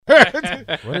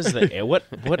What is the what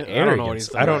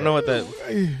arrogance? I don't know what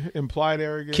that implied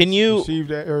arrogance. Can you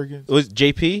perceived arrogance? Was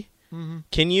JP? Mm-hmm.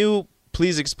 Can you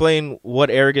please explain what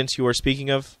arrogance you are speaking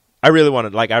of? I really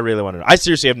want to. I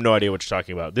seriously have no idea what you're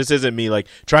talking about. This isn't me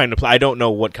trying to play. I don't know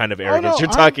what kind of arrogance you're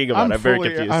talking about. I'm very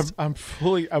confused. I'm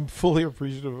fully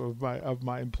appreciative of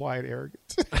my implied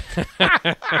arrogance.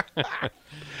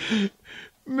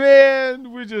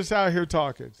 Man, we're just out here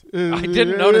talking. I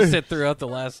didn't notice it throughout the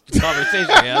last conversation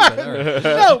we had. But all right.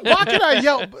 No, Bach and I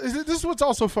yell. This is what's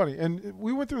also funny, and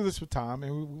we went through this with Tom,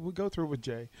 and we go through it with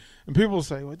Jay, and people will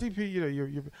say, "Well, DP,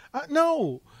 you're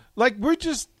no, like we're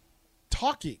just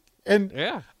talking." And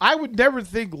I would never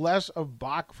think less of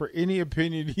Bach for any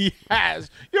opinion he has.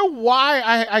 You know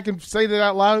why I can say that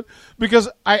out loud? Because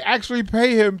I actually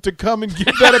pay him to come and give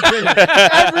that opinion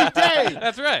every day.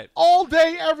 That's right. All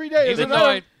day, every day. Even though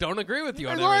I don't agree with you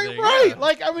on everything. Right. Yeah.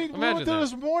 Like, I mean, we went through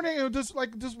this morning, and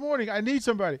this morning, I need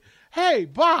somebody. Hey,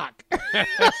 Bach.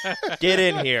 Get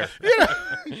in here.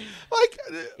 Like,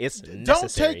 it's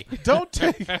necessary. Don't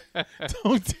take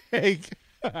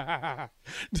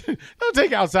don't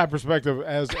take outside perspective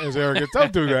as arrogance.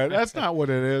 Don't do that. That's not what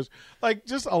it is. Like,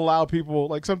 just allow people.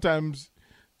 Like, sometimes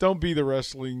don't be the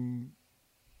wrestling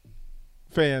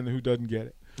fan who doesn't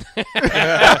get it.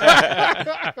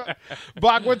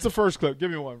 Bach, what's the first clip?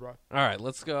 Give me one, bro. All right,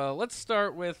 let's go. Let's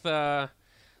start with. Let's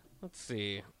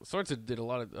see. Sorensen did a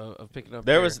lot of picking up.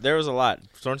 There was a lot.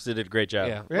 Sorensen did a great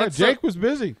job. Yeah. Jake was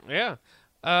busy. Yeah.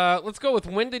 Let's go with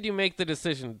when did you make the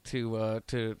decision to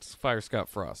fire Scott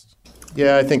Frost?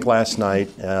 Yeah, I think last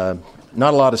night. Not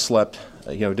a lot of slept.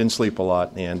 Didn't sleep a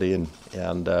lot, Andy,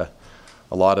 and a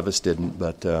lot of us didn't.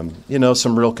 But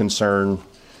some real concern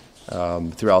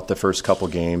throughout the first couple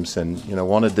games, and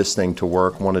wanted this thing to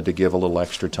work. Wanted to give a little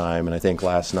extra time, and I think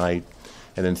last night,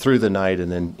 and then through the night,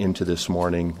 and then into this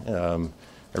morning, I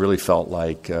really felt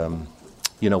like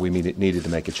we needed to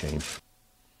make a change.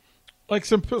 Like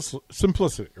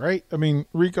simplicity, right? I mean,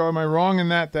 Rico, am I wrong in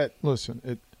that? That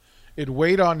listen, it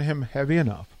weighed on him heavy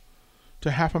enough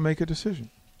to have to make a decision.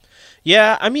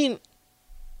 Yeah, I mean,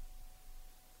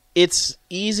 it's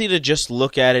easy to just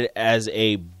look at it as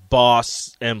a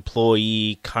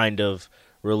boss-employee kind of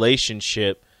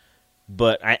relationship,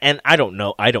 but I don't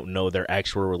know their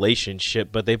actual relationship,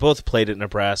 but they both played at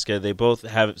Nebraska. They both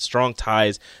have strong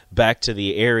ties back to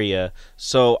the area.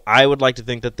 So I would like to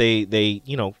think that they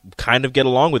kind of get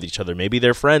along with each other. Maybe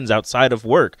they're friends outside of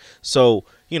work. So,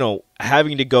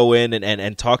 having to go in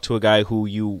and talk to a guy who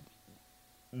you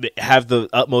have the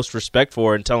utmost respect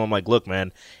for and tell him, like, look,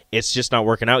 man, it's just not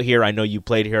working out here. I know you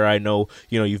played here. I know,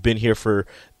 you've been here for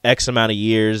X amount of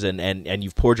years and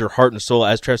you've poured your heart and soul.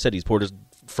 As Trev said,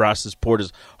 Frost has poured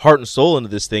his heart and soul into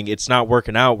this thing. It's not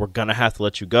working out. We're going to have to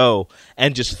let you go.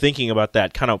 And just thinking about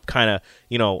that, kind of,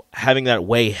 having that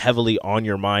weigh heavily on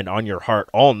your mind, on your heart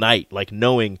all night, like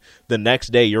knowing the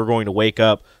next day you're going to wake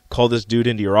up, call this dude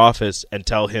into your office and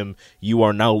tell him you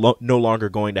are now no longer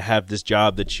going to have this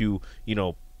job that you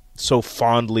so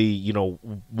fondly,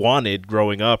 wanted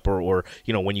growing up or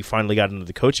when you finally got into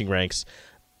the coaching ranks.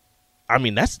 I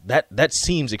mean, that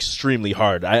seems extremely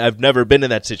hard. I've never been in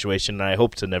that situation, and I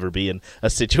hope to never be in a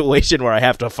situation where I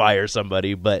have to fire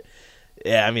somebody. But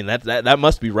yeah, I mean that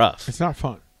must be rough. It's not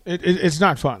fun. It's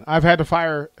not fun. I've had to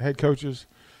fire head coaches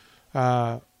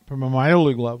from a minor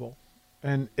league level,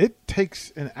 and it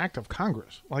takes an act of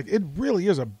Congress. Like, it really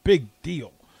is a big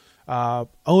deal.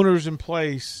 Owners in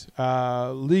place,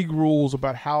 league rules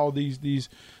about how these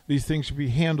things should be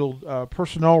handled,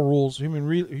 personnel rules, human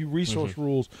resource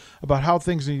rules about how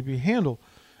things need to be handled,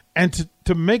 and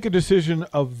to make a decision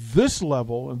of this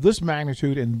level, of this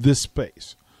magnitude, in this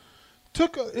space,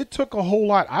 it took a whole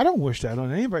lot. I don't wish that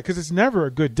on anybody because it's never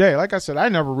a good day. Like I said, I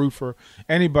never root for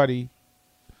anybody.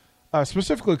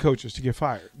 Specifically coaches to get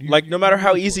fired. No matter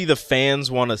how easy the fans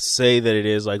want to say that it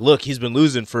is, like, look, he's been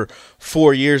losing for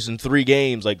 4 years and 3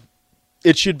 games. Like,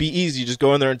 it should be easy. Just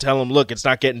go in there and tell him, look, it's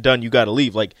not getting done. You got to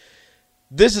leave. Like,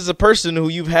 this is a person who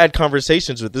you've had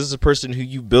conversations with. This is a person who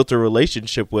you built a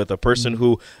relationship with, a person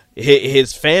who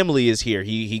his family is here.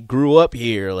 He grew up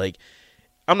here. Like,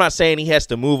 I'm not saying he has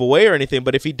to move away or anything,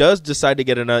 but if he does decide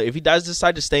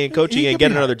to stay in coaching and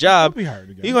get another job, he's gonna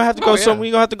have to go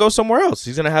You're gonna have to go somewhere else.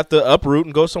 He's gonna have to uproot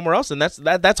and go somewhere else, and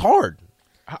that's hard.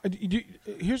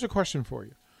 Here's a question for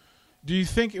you: do you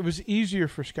think it was easier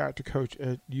for Scott to coach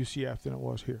at UCF than it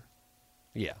was here?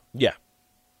 Yeah.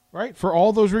 Right, for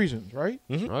all those reasons, right?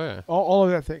 Mm-hmm. Oh yeah, all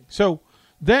of that thing. So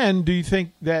then, do you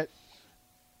think that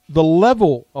the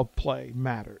level of play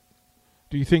mattered?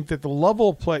 Do you think that the level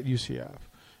of play at UCF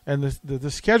and the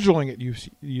scheduling at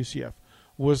UCF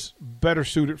was better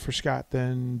suited for Scott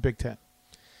than Big Ten?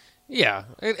 Yeah,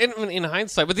 and in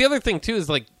hindsight, but the other thing too is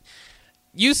like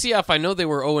UCF. I know they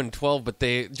were 0-12, but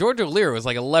George O'Leary was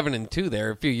like 11-2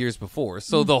 there a few years before.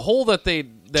 So the hole that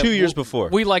 2 years before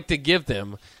we like to give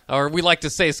them, or we like to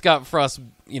say Scott Frost,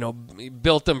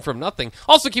 built them from nothing.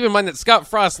 Also, keep in mind that Scott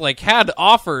Frost had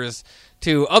offers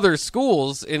to other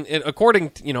schools. According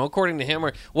to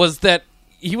him, was that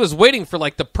he was waiting for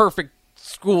the perfect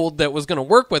school that was going to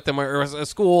work with him, or a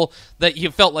school that he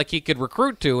felt like he could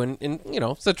recruit to, and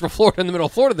Central Florida, in the middle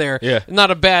of Florida there,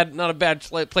 not a bad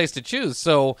place to choose.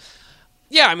 So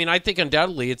yeah, I mean, I think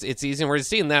undoubtedly it's easy, and we're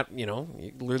seeing that, you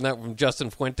learn that from Justin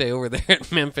Fuente over there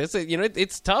at Memphis.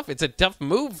 It's tough. It's a tough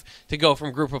move to go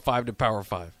from Group of 5 to Power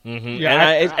 5. Mm-hmm. Yeah,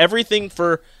 and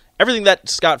everything that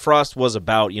Scott Frost was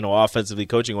about, offensively,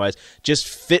 coaching-wise, just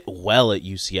fit well at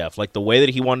UCF. Like, the way that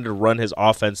he wanted to run his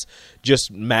offense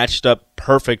just matched up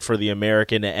perfect for the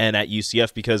American and at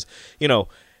UCF because,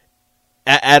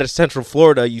 at a Central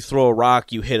Florida, you throw a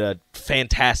rock, you hit a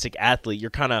fantastic athlete. You're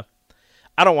kind of,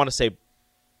 I'm going to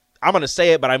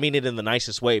say it, but I mean it in the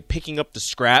nicest way, picking up the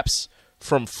scraps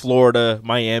from Florida,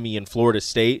 Miami, and Florida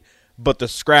State, but the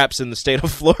scraps in the state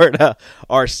of Florida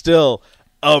are still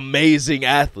amazing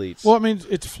athletes. Well, I mean,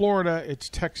 it's Florida, it's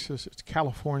Texas, it's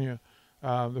California.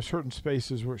 There's certain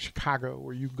spaces where Chicago,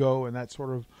 where you go and that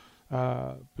sort of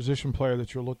position player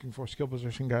that you're looking for, skill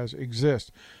position guys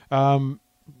exist,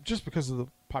 just because of the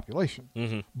population.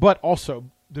 Mm-hmm. But also,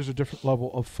 there's a different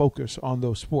level of focus on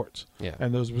those sports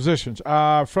and those positions.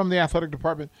 From the athletic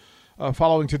department,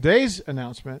 following today's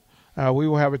announcement, we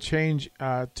will have a change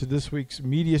to this week's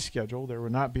media schedule. There will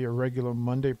not be a regular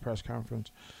Monday press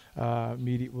conference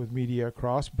with media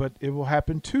across, but it will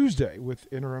happen Tuesday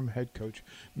with interim head coach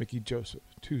Mickey Joseph.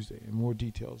 Tuesday, and more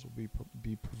details will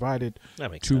be provided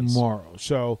tomorrow. Sense.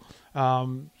 So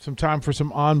some time for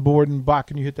some onboarding. Bach,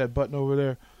 can you hit that button over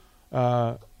there?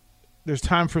 There's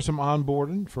time for some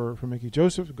onboarding for Mickey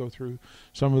Joseph to go through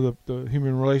some of the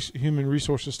human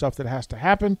resources stuff that has to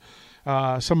happen,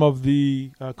 some of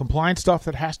the compliance stuff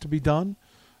that has to be done,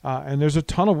 and there's a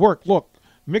ton of work. Look,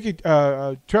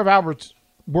 Trev Albert's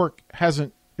work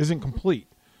isn't complete.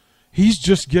 He's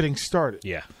just getting started.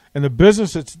 Yeah, and the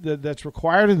business that's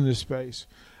required in this space,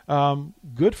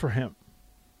 good for him.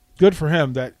 Good for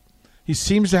him that he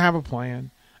seems to have a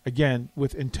plan. Again,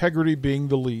 with integrity being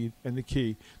the lead and the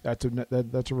key, that's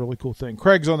a really cool thing.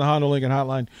 Craig's on the Honda Lincoln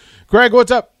Hotline. Craig,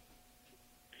 what's up?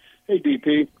 Hey,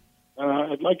 DP.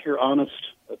 I'd like your honest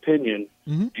opinion.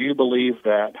 Mm-hmm. Do you believe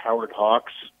that Howard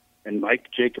Hawks and Mike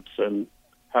Jacobson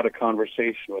had a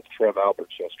conversation with Trev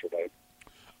Alberts yesterday?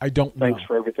 I don't know. Thanks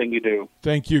for everything you do.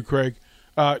 Thank you, Craig.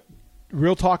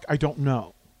 Real talk, I don't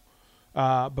know.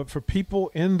 But for people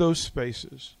in those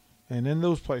spaces and in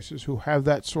those places who have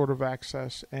that sort of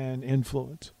access and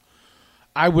influence,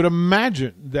 I would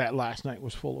imagine that last night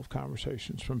was full of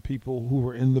conversations from people who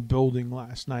were in the building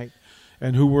last night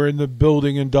and who were in the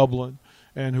building in Dublin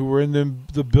and who were in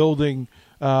the building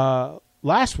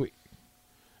last week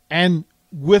and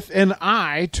with an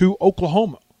eye to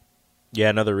Oklahoma. Yeah,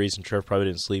 another reason Trev probably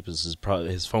didn't sleep is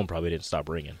his phone probably didn't stop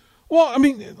ringing. Well, I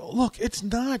mean, look, it's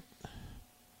not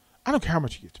 – I don't care how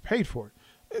much he gets paid for it.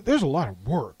 There's a lot of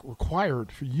work required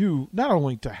for you not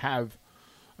only to have,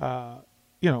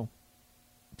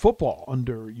 football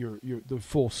under the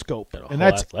full scope, and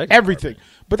that's everything.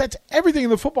 But that's everything in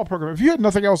the football program. If you had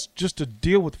nothing else just to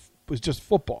deal with, was just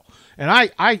football. And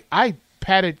I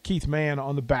patted Keith Mann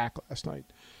on the back last night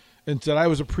and said I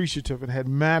was appreciative and had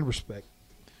mad respect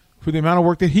for the amount of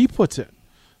work that he puts in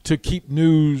to keep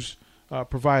news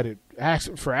provided,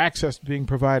 for access being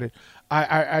provided.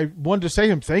 I wanted to say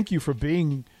to him, thank you for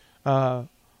being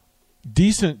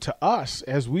decent to us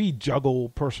as we juggle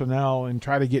personnel and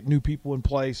try to get new people in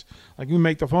place. Like, you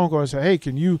make the phone call and say, hey,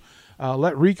 can you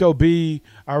let Rico be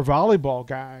our volleyball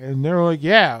guy? And they're like,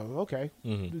 yeah, okay,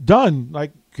 done.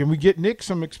 Like, can we get Nick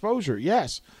some exposure?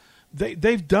 Yes.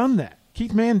 They've done that.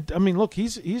 Keith Mann, I mean, look, he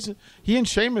and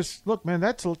Seamus, look, man,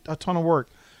 that's a ton of work.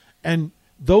 And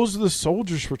those are the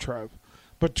soldiers for Trev.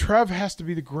 But Trev has to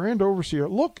be the grand overseer.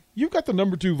 Look, you've got the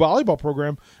number 2 volleyball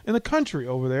program in the country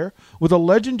over there with a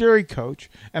legendary coach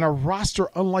and a roster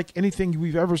unlike anything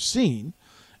we've ever seen.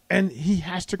 And he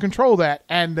has to control that,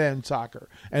 and then soccer,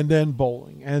 and then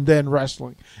bowling, and then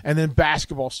wrestling, and then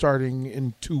basketball starting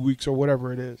in 2 weeks or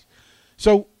whatever it is.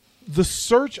 So the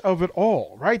search of it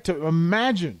all, right, to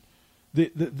imagine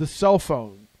the cell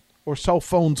phone or cell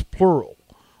phones plural,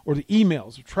 or the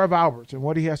emails of Trev Alberts and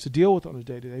what he has to deal with on a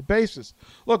day-to-day basis.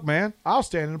 Look, man, I'll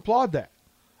stand and applaud that.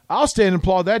 I'll stand and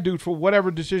applaud that dude for whatever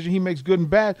decision he makes, good and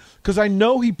bad, because I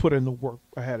know he put in the work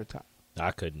ahead of time.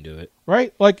 I couldn't do it.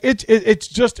 Right? Like it's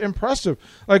just impressive.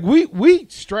 Like we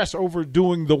stress over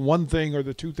doing the one thing or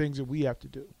the two things that we have to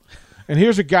do. And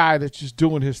here's a guy that's just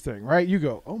doing his thing, right? You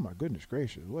go, oh my goodness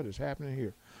gracious, what is happening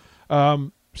here?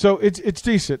 So it's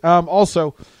decent.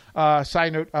 Also,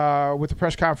 side note, with the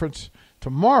press conference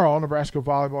tomorrow, Nebraska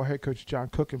volleyball head coach John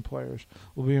Cook and players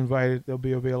will be invited. They'll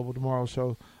be available tomorrow.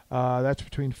 So that's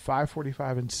between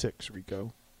 5:45 and 6,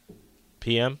 Rico.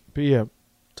 PM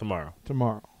tomorrow.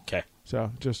 Okay.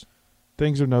 So just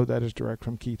things of note. That is direct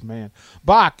from Keith Mann.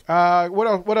 Bach,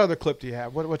 what other clip do you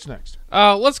have? What's next?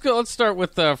 Let's go. Let's start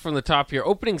with from the top here.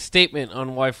 Opening statement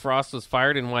on why Frost was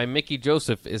fired and why Mickey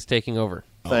Joseph is taking over.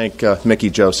 Thank Mickey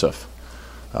Joseph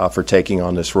for taking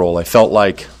on this role. I felt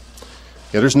like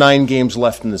there's 9 games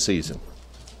left in the season,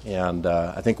 and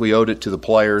I think we owed it to the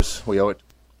players. We owe it.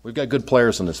 We've got good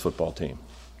players on this football team,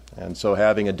 and so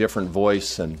having a different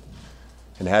voice and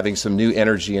having some new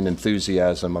energy and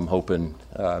enthusiasm, I'm hoping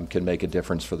can make a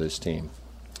difference for this team.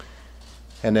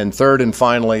 And then third and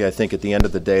finally, I think at the end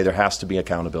of the day, there has to be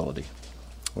accountability.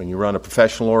 When you run a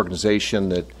professional organization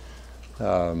that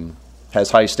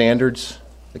has high standards,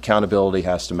 accountability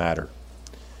has to matter.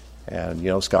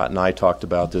 And, Scott and I talked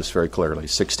about this very clearly.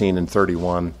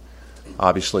 16-31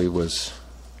 obviously was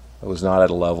not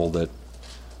at a level that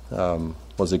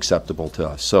was acceptable to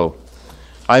us. So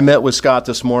I met with Scott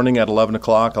this morning at 11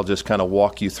 o'clock. I'll just kind of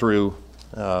walk you through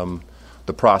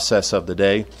the process of the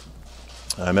day.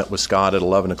 I met with Scott at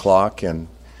 11 o'clock and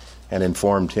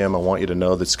informed him. I want you to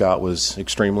know that Scott was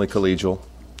extremely collegial,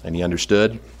 and he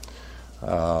understood.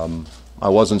 I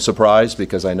wasn't surprised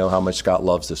because I know how much Scott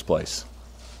loves this place,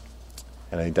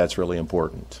 and I think that's really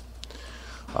important.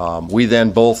 We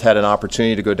then both had an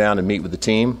opportunity to go down and meet with the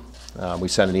team. We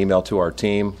sent an email to our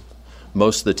team.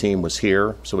 Most of the team was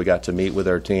here, so we got to meet with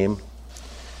our team.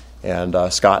 And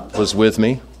Scott was with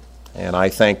me, and I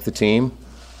thanked the team,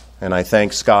 and I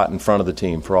thanked Scott in front of the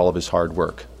team for all of his hard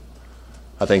work.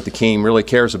 I think the team really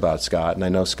cares about Scott, and I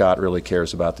know Scott really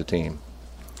cares about the team.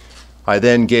 I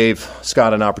then gave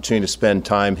Scott an opportunity to spend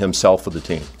time himself with the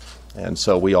team. And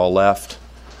so we all left,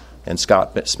 and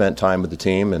Scott spent time with the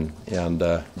team, and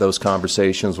those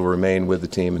conversations will remain with the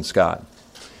team and Scott.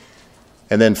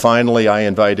 And then finally, I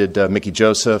invited Mickey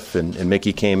Joseph, and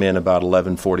Mickey came in about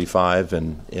 11:45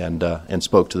 and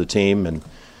spoke to the team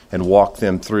and walked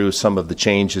them through some of the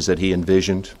changes that he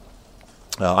envisioned.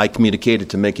 I communicated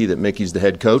to Mickey that Mickey's the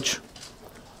head coach.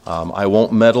 I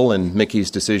won't meddle in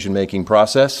Mickey's decision-making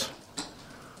process.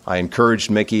 I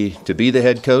encouraged Mickey to be the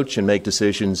head coach and make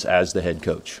decisions as the head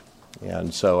coach.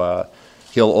 And so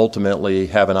he'll ultimately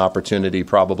have an opportunity,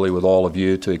 probably with all of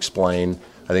you, to explain.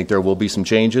 I think there will be some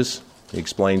changes. He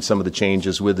explained some of the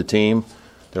changes with the team.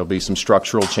 There'll be some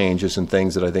structural changes and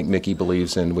things that I think Mickey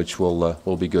believes in, which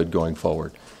will be good going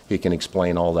forward. He can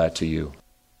explain all that to you.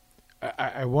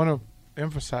 I want to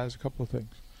emphasize a couple of things.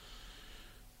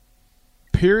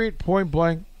 Period, point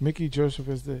blank, Mickey Joseph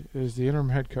is the interim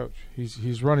head coach.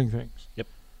 He's running things. Yep.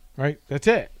 Right? That's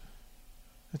it.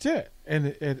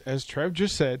 And as Trev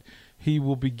just said, he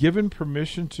will be given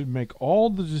permission to make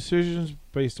all the decisions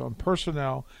based on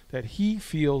personnel that he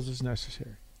feels is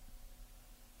necessary.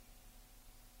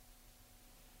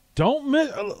 Don't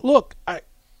look.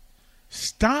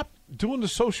 Stop doing the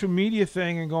social media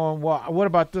thing and going, well, what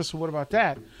about this and what about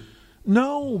that?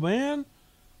 No, man.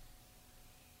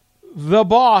 The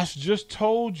boss just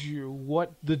told you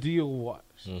what the deal was.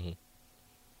 Mm-hmm.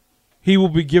 He will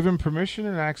be given permission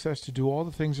and access to do all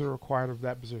the things that are required of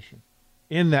that position,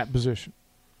 in that position.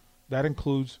 That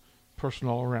includes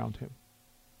personnel around him.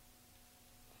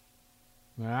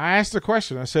 Now, I asked the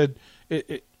question. I said,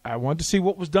 I want to see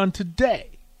what was done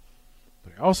today,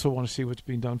 but I also want to see what's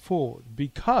being done forward,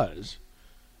 because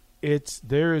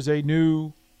there is a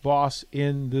new boss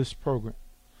in this program.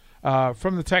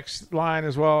 From the text line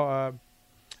as well,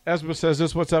 Esma says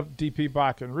this: what's up, DP,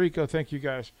 Bach, and Rico? Thank you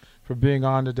guys for being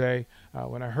on today.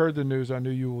 When I heard the news, I knew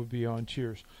you would be on.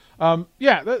 Cheers.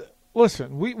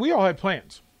 Listen, we all had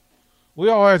plans. We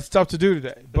all had stuff to do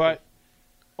today. But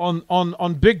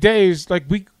on big days, like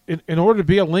in order to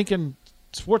be a Lincoln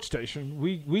sports station,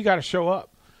 we got to show up.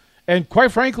 And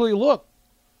quite frankly, look,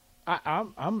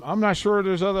 I'm not sure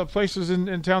there's other places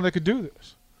in town that could do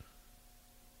this.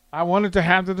 I wanted to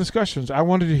have the discussions. I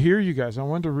wanted to hear you guys. I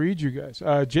wanted to read you guys.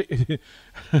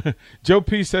 Joe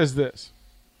P says this.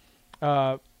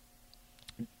 Because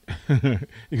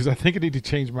I think I need to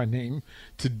change my name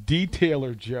to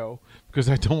Detailer Joe, because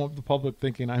I don't want the public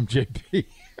thinking I'm JP.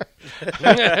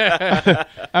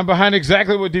 I'm behind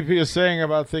exactly what DP is saying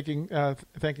about thanking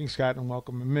Scott and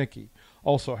welcoming Mickey.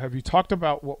 Also, have you talked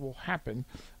about what will happen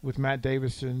with Matt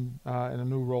Davison in a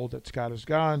new role that Scott has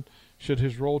gone? Should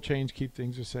his role change, keep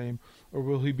things the same, or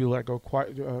will he be let go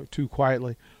too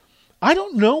quietly? I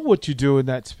don't know what you do in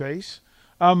that space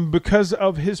because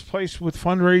of his place with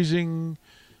fundraising,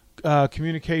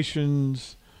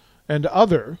 communications, and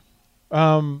other.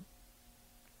 I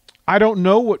don't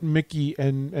know what Mickey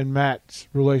and Matt's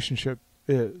relationship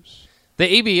is.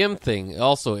 The ABM thing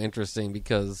also interesting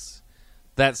because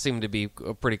that seemed to be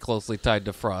pretty closely tied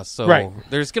to Frost. So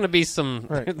there's going to be some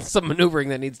some maneuvering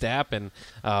that needs to happen.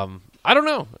 I don't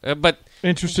know, but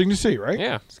interesting to see, right?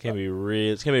 Yeah, it's gonna be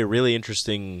a really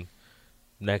interesting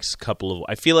next couple of.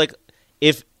 I feel like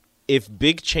if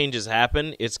big changes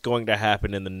happen, it's going to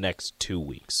happen in the next 2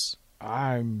 weeks.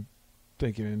 I'm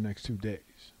thinking in the next 2 days.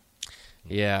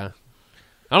 Yeah.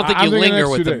 I don't think you linger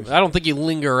with them. I don't think you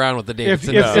linger around with the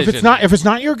Davidson decision. If it's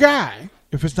not your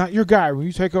guy, when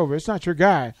you take over, it's not your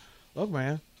guy. Look,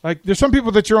 man, like there's some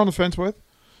people that you're on the fence with,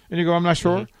 and you go, I'm not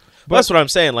sure. Mm-hmm. But that's what I'm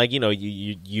saying. Like,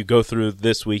 you go through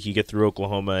this week, you get through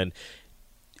Oklahoma, and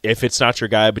if it's not your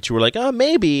guy, but you were like, oh,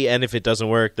 maybe, and if it doesn't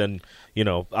work, then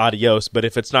adios. But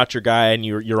if it's not your guy and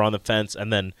you're on the fence,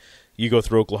 and then you go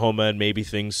through Oklahoma and maybe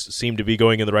things seem to be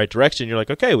going in the right direction, you're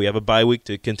like, okay, we have a bye week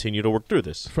to continue to work through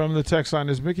this. From the text line,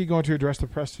 is Mickey going to address the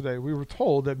press today? We were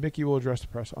told that Mickey will address the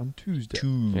press on Tuesday.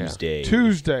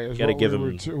 Tuesday is got to give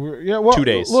him 2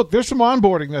 days. Look, there's some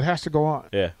onboarding that has to go on.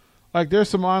 Yeah. Like, there's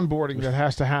some onboarding that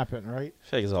has to happen, right? I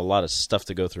feel like there's a lot of stuff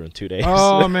to go through in 2 days.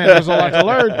 Oh, man, there's a lot to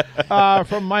learn.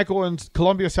 From Michael in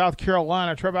Columbia, South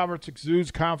Carolina, Trev Alberts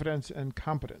exudes confidence and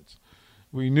competence.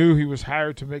 We knew he was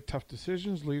hired to make tough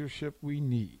decisions, leadership we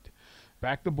need.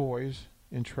 Back the boys,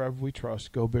 in Trev we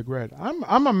trust, go Big Red.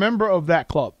 I'm a member of that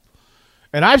club.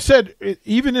 And I've said,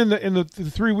 even in the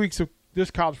 3 weeks of this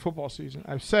college football season,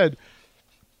 I've said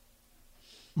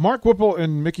Mark Whipple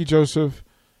and Mickey Joseph,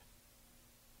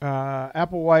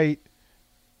 Applewhite,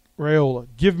 Raiola,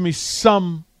 give me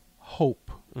some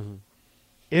hope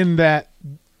in that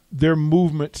their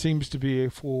movement seems to be a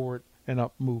forward and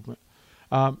up movement.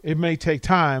 It may take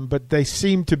time, but they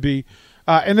seem to be.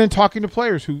 And then talking to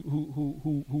players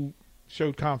who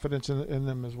showed confidence in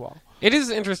them as well. It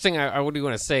is interesting. What do you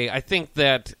want to say? I think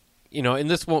that, and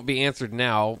this won't be answered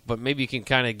now, but maybe you can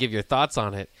kind of give your thoughts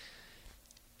on it.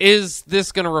 Is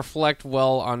this going to reflect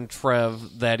well on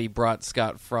Trev that he brought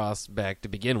Scott Frost back to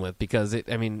begin with? Because it's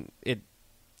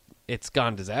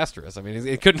gone disastrous. I mean,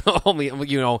 it couldn't only,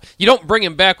 you don't bring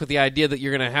him back with the idea that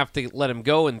you're going to have to let him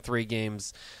go in 3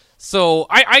 games. So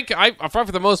I for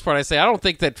the most part, I say I don't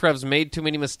think that Trev's made too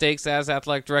many mistakes as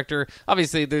athletic director.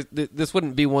 Obviously, this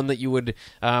wouldn't be one that you would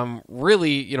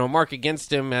really mark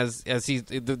against him as he's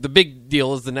the big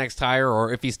deal is the next hire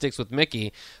or if he sticks with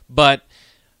Mickey. But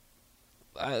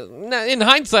in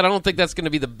hindsight, I don't think that's going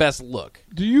to be the best look.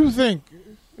 Do you think,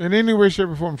 in any way, shape,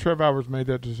 or form, Trev Alberts made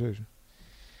that decision?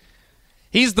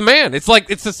 He's the man. It's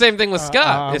the same thing with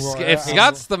Scott. If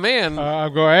Scott's the man,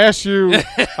 I'm going to ask you.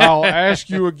 I'll ask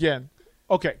you again.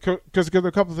 Okay, because there are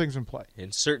a couple of things in play.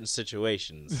 In certain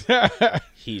situations,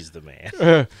 he's the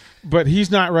man. But he's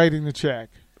not writing the check.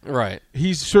 Right.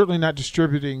 He's certainly not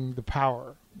distributing the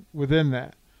power within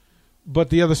that.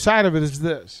 But the other side of it is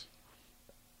this.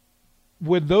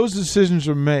 When those decisions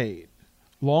are made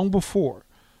long before,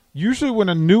 usually when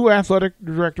a new athletic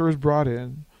director is brought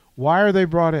in, why are they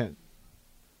brought in?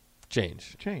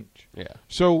 Change. Yeah.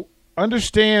 So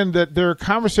understand that there are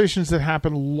conversations that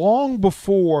happen long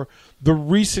before the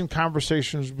recent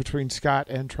conversations between Scott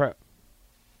and Trev.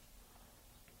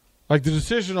 Like the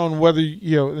decision on whether,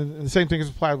 and the same thing is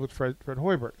applied with Fred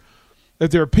Hoiberg.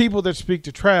 That there are people that speak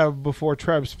to Trev before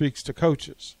Trev speaks to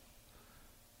coaches.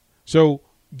 So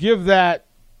give that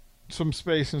some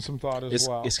space and some thought as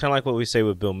well. It's kind of like what we say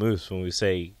with Bill Moose when we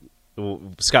say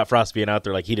Scott Frost being out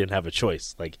there like he didn't have a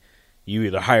choice. Like, you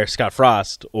either hire Scott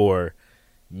Frost or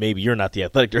maybe you're not the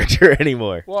athletic director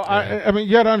anymore. Well, I mean,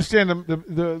 you got to understand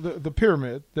the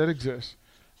pyramid that exists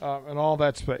and all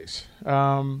that space.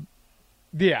 I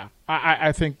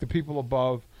think the people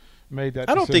above made that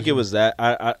decision. I don't think it was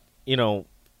that.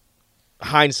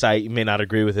 Hindsight, you may not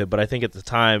agree with it, but I think at the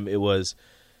time it was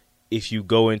if you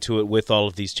go into it with all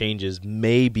of these changes,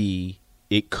 maybe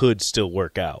it could still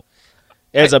work out.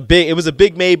 It was a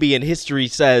big maybe, and history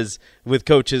says with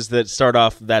coaches that start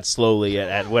off that slowly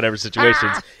at whatever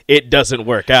situations, it doesn't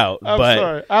work out. I'm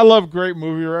sorry. I love great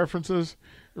movie references.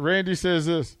 Randy says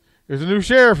this. There's a new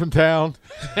sheriff in town.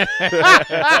 We're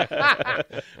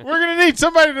going to need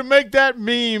somebody to make that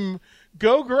meme.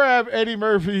 Go grab Eddie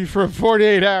Murphy from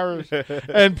 48 Hours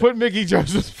and put Mickey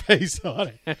Joseph's face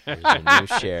on it. There's a new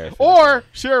sheriff. Or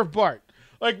Sheriff Bart.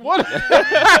 Like what?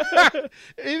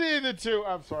 Either of the two.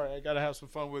 I'm sorry. I got to have some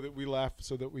fun with it. We laugh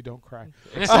so that we don't cry.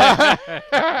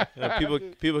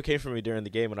 People came for me during the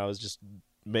game when I was just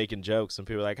making jokes, and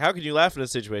people were like, "How can you laugh in a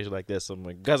situation like this?" I'm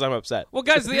like, "Because I'm upset." Well,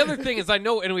 guys, the other thing is I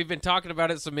know, and we've been talking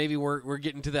about it, so maybe we're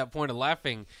getting to that point of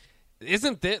laughing.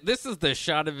 Isn't this is the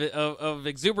shot of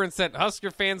exuberance that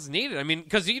Husker fans needed? I mean,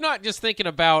 because you're not just thinking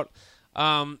about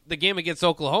the game against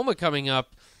Oklahoma coming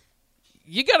up.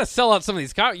 You got to sell out some of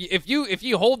these. If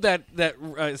you hold that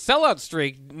sellout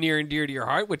streak near and dear to your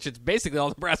heart, which it's basically all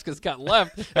Nebraska's got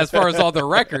left as far as all their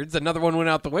records. Another one went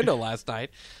out the window last night.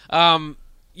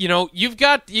 You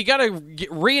got to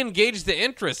re-engage the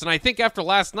interest, and I think after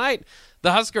last night,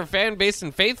 the Husker fan base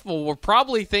and faithful were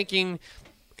probably thinking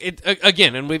it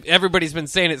again, and everybody's been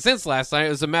saying it since last night. It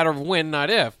was a matter of when, not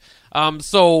if.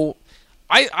 So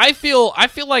I feel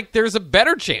like there's a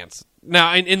better chance.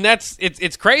 Now, and that's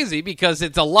it's crazy because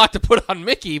it's a lot to put on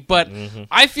Mickey, but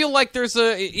I feel like there's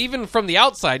even from the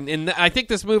outside, and I think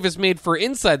this move is made for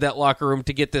inside that locker room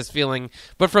to get this feeling,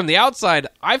 but from the outside,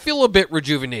 I feel a bit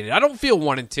rejuvenated. I don't feel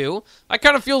 1-2. I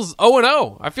kind of feel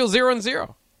 0-0. I feel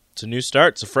 0-0. It's a new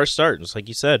start. It's a fresh start. Just like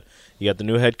you said, you got the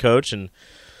new head coach, and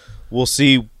we'll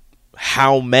see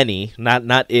how many,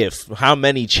 not if, how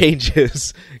many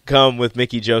changes come with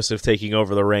Mickey Joseph taking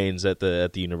over the reins at the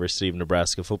University of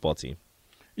Nebraska football team.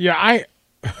 Yeah,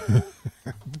 the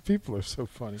people are so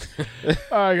funny.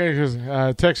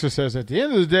 Texas says, at the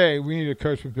end of the day, we need a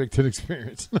coach with Big Ten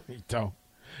experience. No, you don't.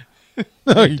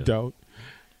 No, you don't.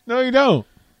 No, you don't.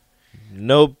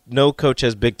 No coach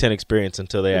has Big Ten experience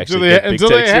until they actually get Big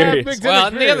Ten experience. Well,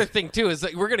 and the other thing, too, is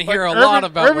that we're going to hear a lot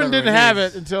about Urban didn't have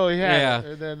it until he had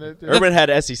it. Urban had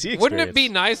SEC experience. Wouldn't it be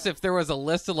nice if there was a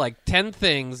list of like 10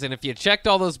 things, and if you checked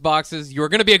all those boxes, you were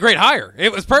going to be a great hire?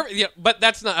 It was perfect, yeah, but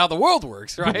that's not how the world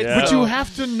works, right? Yeah. But you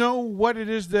have to know what it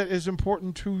is that is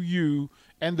important to you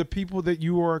and the people that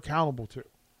you are accountable to.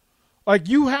 Like,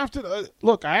 you have to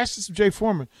look, I asked this to Jay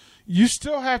Foreman. You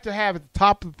still have to have at the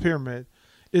top of the pyramid,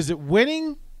 is it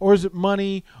winning, or is it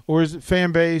money, or is it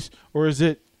fan base, or is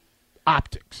it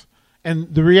optics?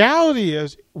 And the reality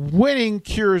is winning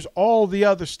cures all the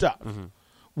other stuff. Mm-hmm.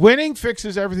 Winning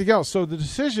fixes everything else. So the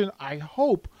decision, I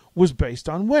hope, was based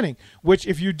on winning, which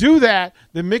if you do that,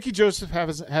 then Mickey Joseph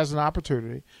has an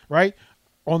opportunity, right,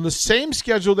 on the same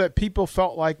schedule that people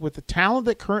felt like with the talent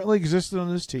that currently existed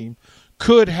on this team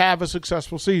could have a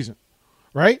successful season,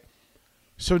 right?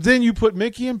 So then you put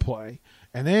Mickey in play,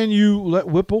 and then you let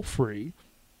Whipple free.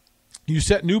 You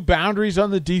set new boundaries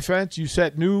on the defense. You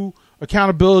set new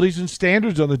accountabilities and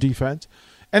standards on the defense.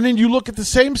 And then you look at the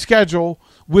same schedule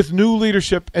with new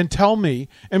leadership and tell me,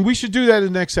 and we should do that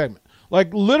in the next segment,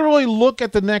 like literally look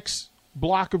at the next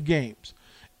block of games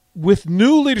with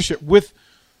new leadership, with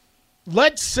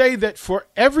let's say that for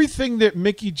everything that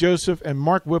Mickey Joseph and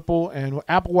Mark Whipple and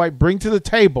Applewhite bring to the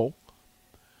table,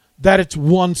 that it's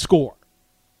one score.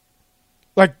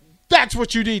 Like, that's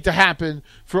what you need to happen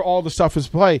for all the stuff is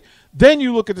play. Then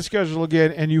you look at the schedule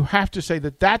again, and you have to say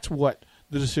that that's what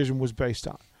the decision was based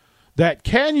on. That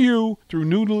can you, through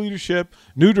new leadership,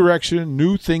 new direction,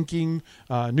 new thinking,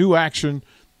 new action,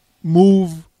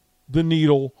 move the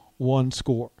needle one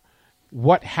score?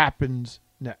 What happens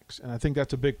next? And I think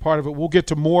that's a big part of it. We'll get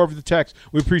to more of the text.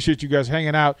 We appreciate you guys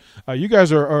hanging out. You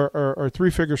guys are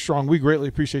three figures strong. We greatly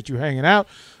appreciate you hanging out.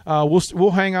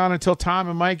 We'll hang on until Tom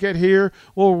and Mike get here.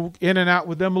 We'll in and out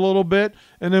with them a little bit,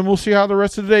 and then we'll see how the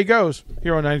rest of the day goes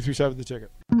here on 93.7 The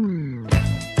Ticket.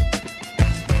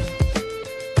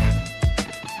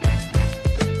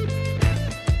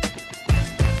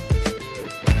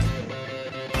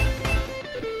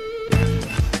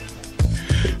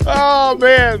 Oh,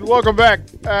 man. Welcome back.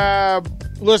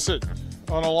 Listen,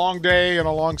 on a long day and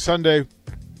a long Sunday,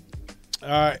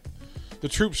 the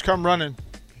troops come running,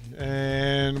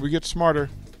 and we get smarter,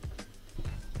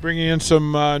 bringing in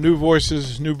some new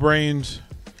voices, new brains,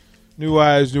 new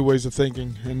eyes, new ways of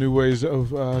thinking, and new ways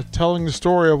of telling the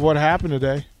story of what happened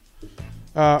today.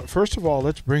 First of all,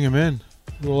 let's bring him in,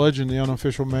 the legend, the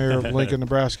unofficial mayor of Lincoln,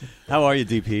 Nebraska. How are you,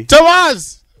 DP?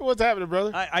 Tomas! What's happening,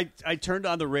 brother? I turned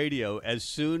on the radio as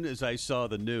soon as I saw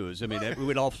the news. I mean, it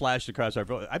would all flash across our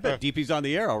phone. I bet DP's on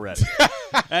the air already.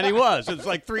 And he was. It's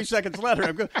like 3 seconds later.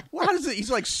 I'm going, well, how does it?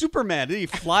 He's like Superman. Did he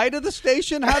fly to the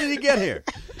station? How did he get here?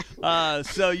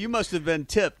 So you must have been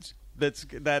tipped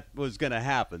that was going to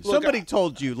happen. Look, somebody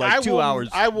told you like 2 hours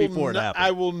before it happened.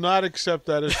 I will not accept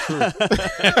that as true.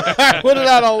 I will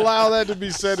not allow that to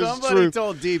be said as truth. Somebody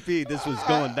told DP this was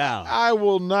going down. I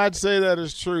will not say that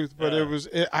as truth, but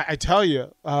I tell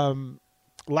you,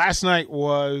 last night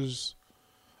was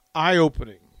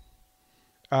eye-opening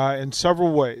in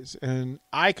several ways, and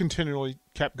I continually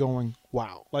kept going,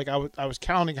 wow. Like I was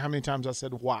counting how many times I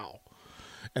said wow.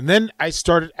 And then I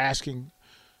started asking,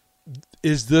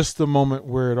 is this the moment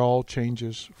where it all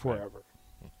changes forever?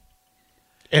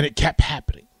 And it kept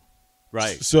happening.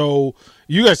 Right. So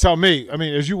you guys tell me. I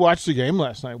mean, as you watched the game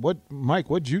last night, Mike,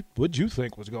 what'd you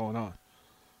think was going on?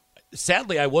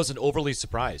 Sadly, I wasn't overly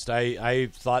surprised. I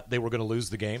thought they were going to lose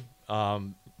the game.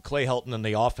 Clay Helton and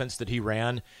the offense that he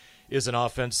ran is an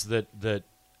offense that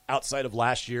outside of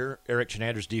last year, Eric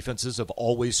Chenander's defenses have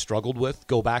always struggled with.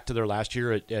 Go back to their last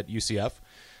year at UCF,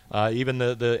 even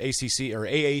the ACC or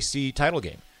AAC title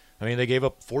game. I mean, they gave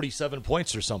up 47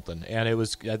 points or something, and it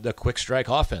was the quick strike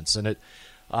offense. And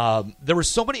there were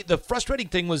so many. The frustrating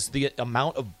thing was the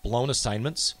amount of blown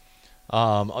assignments.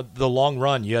 The long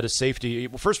run, you had a safety.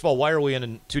 First of all, why are we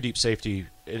in two deep safety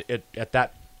at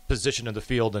that position in the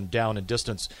field and down in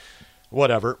distance?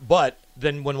 Whatever. But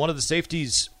then when one of the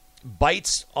safeties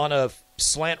bites on a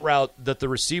slant route that the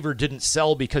receiver didn't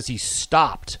sell because he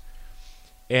stopped,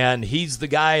 and he's the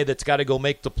guy that's got to go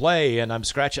make the play, and I'm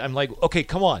scratching. I'm like, okay,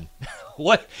 come on.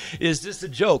 What is this a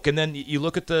joke? And then you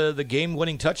look at the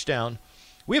game-winning touchdown.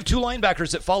 We have two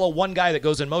linebackers that follow one guy that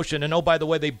goes in motion, and, oh, by the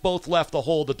way, they both left the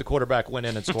hole that the quarterback went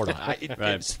in and scored on.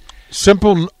 Right.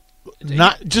 Simple,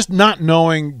 not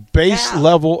knowing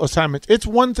base-level assignments. It's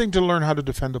one thing to learn how to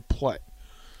defend a play.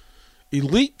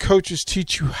 Elite coaches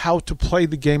teach you how to play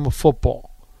the game of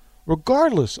football,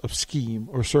 regardless of scheme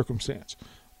or circumstance.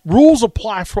 Rules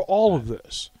apply for all of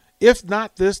this. If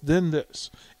not this, then this.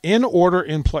 In order,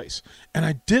 in place. And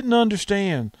I didn't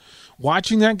understand,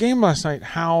 watching that game last night,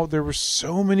 how there were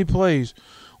so many plays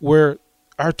where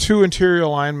our two interior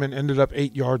linemen ended up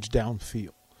 8 yards downfield.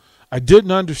 I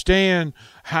didn't understand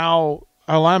how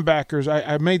our linebackers,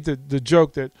 I made the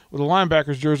joke that the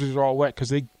linebackers' jerseys are all wet because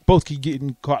they both keep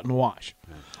getting caught in the wash.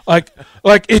 Like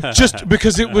it just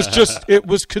because it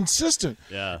was consistent.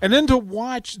 Yeah. And then to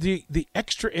watch the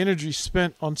extra energy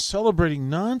spent on celebrating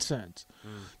nonsense.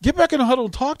 Get back in the huddle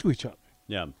and talk to each other.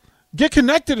 Yeah. Get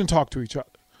connected and talk to each other.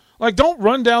 Like, don't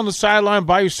run down the sideline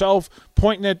by yourself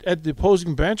pointing at the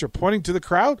opposing bench or pointing to the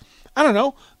crowd. I don't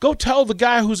know. Go tell the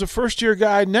guy who's a first-year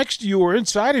guy next to you or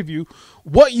inside of you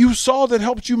what you saw that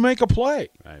helped you make a play.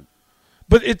 Right.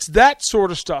 But it's that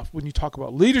sort of stuff when you talk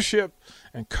about leadership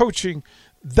and coaching.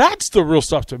 That's the real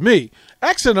stuff to me.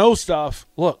 X and O stuff,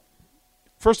 look,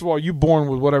 first of all, you're born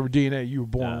with whatever DNA you were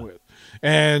born with.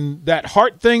 And that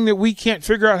heart thing that we can't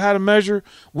figure out how to measure,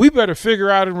 we better figure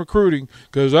out in recruiting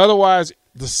because otherwise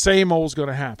the same old's going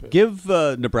to happen. Give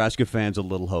Nebraska fans a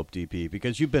little hope, DP,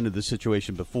 because you've been in this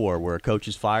situation before where a coach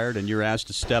is fired and you're asked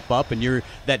to step up and you're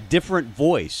that different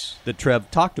voice that Trev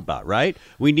talked about, right?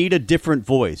 We need a different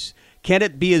voice. Can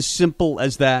it be as simple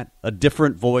as that, a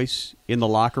different voice in the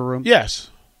locker room? Yes.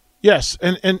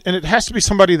 And it has to be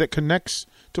somebody that connects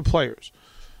to players.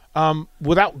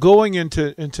 Without going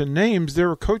into names, there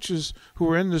were coaches who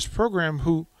were in this program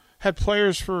who had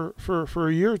players for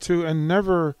a year or two and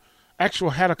never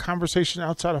actually had a conversation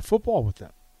outside of football with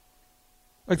them.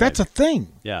 Like, that's a thing.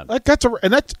 Yeah. Like, that's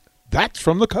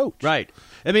from the coach. Right.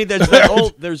 I mean, there's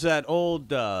that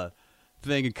old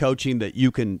thing in coaching that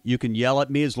you can yell at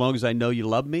me as long as I know you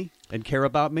love me and care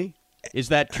about me. Is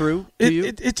that true to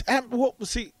you? Well,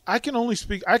 see, I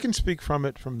can speak from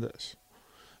this.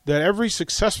 That every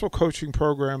successful coaching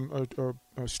program or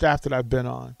staff that I've been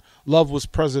on, love was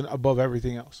present above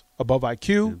everything else, above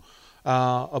IQ,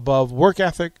 above work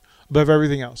ethic, above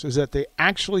everything else, is that they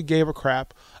actually gave a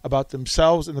crap about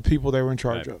themselves and the people they were in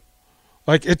charge of.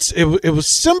 Like, it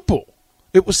was simple.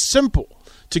 It was simple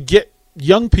to get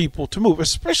young people to move,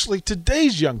 especially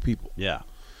today's young people. Yeah.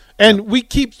 And we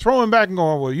keep throwing back and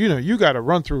going, well, you got to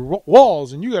run through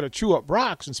walls and you got to chew up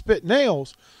rocks and spit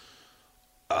nails.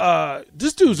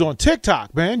 This dude's on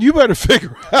TikTok, man. You better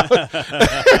figure out,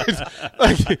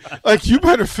 like you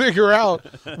better figure out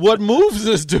what moves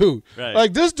this dude. Right.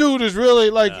 Like, this dude is really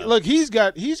look, he's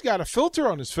got a filter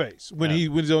on his face when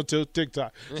he's on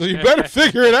TikTok. So you better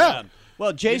figure it out.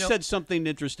 Well, Jay said something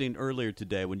interesting earlier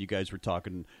today when you guys were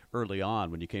talking early on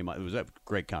when you came out. It was a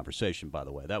great conversation, by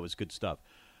the way. That was good stuff.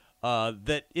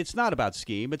 That it's not about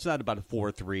scheme. It's not about a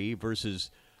 4-3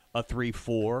 versus a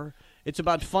 3-4. It's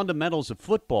about fundamentals of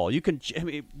football.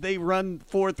 They run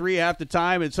 4-3 half the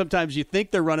time, and sometimes you think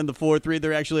they're running the 4-3.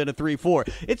 They're actually at a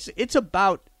 3-4. It's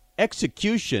about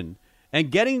execution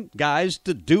and getting guys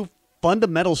to do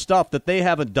fundamental stuff that they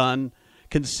haven't done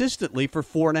consistently for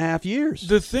 4.5 years.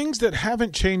 The things that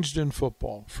haven't changed in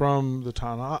football, from the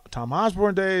Tom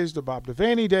Osborne days, the Bob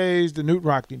Devaney days, the Newt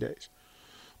Rockney days: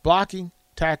 blocking,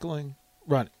 tackling,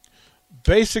 running.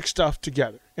 Basic stuff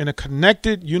together in a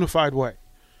connected, unified way.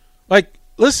 Like,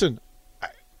 listen,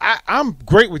 I'm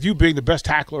great with you being the best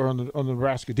tackler on the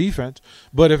Nebraska defense,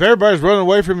 but if everybody's running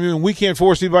away from you and we can't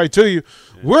force anybody to you,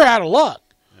 we're out of luck.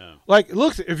 Yeah. Like,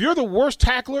 look, if you're the worst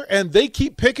tackler and they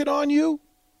keep picking on you,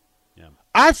 Yeah.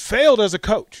 I failed as a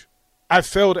coach. I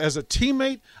failed as a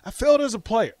teammate. I failed as a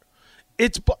player.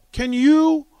 Can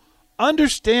you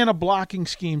understand a blocking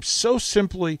scheme so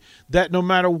simply that no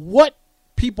matter what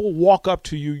people walk up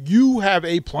to you, you have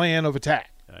a plan of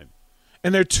attack? Right.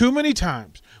 And there are too many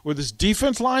times where this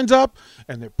defense lines up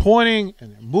and they're pointing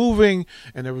and they're moving.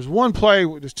 And there was one play,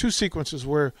 there's two sequences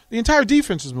where the entire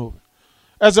defense is moving.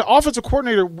 As an offensive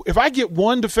coordinator, if I get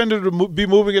one defender to be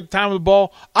moving at the time of the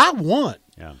ball, I won.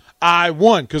 Yeah. I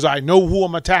won because I know who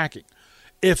I'm attacking.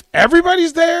 If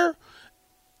everybody's there,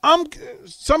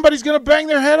 somebody's going to bang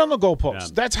their head on the goalpost. Yeah.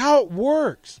 That's how it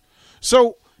works.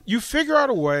 So you figure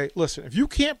out a way. Listen, if you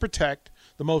can't protect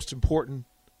the most important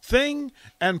thing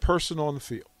and person on the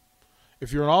field,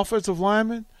 if you're an offensive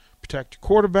lineman, protect your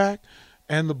quarterback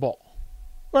and the ball,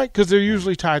 right? Because they're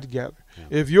usually tied together.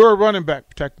 Yeah. If you're a running back,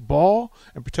 protect the ball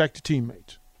and protect the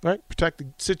teammates, right? Protect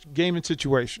the game and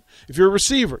situation. If you're a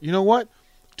receiver, you know what?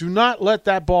 Do not let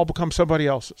that ball become somebody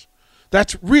else's.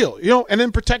 That's real, and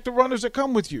then protect the runners that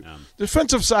come with you. The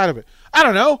defensive side of it. I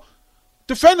don't know.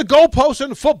 Defend the goalpost in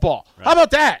the football. Right. How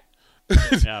about that?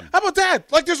 Yeah. How about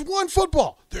that? Like, there's one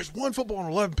football. There's one football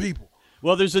on 11 people.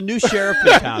 Well, there's a new sheriff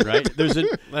in town, right?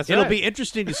 It'll right. be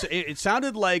interesting to see. It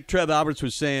sounded like Trev Alberts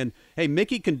was saying, hey,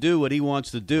 Mickey can do what he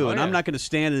wants to do, and I'm not going to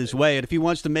stand in his way. And if he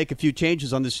wants to make a few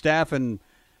changes on the staff and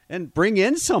bring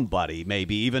in somebody,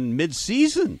 maybe even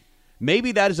mid-season,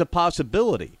 maybe that is a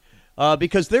possibility.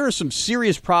 Because there are some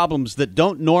serious problems that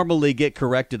don't normally get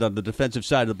corrected on the defensive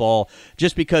side of the ball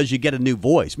just because you get a new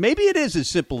voice. Maybe it is as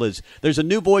simple as there's a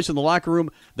new voice in the locker room,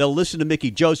 they'll listen to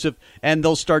Mickey Joseph, and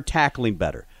they'll start tackling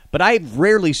better. But I've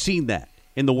rarely seen that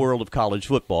in the world of college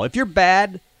football. If you're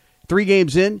bad 3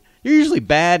 games in, you're usually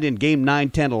bad in game 9,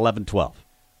 10, 11, 12.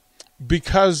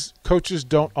 Because coaches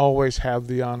don't always have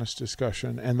the honest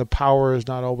discussion, and the power is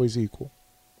not always equal.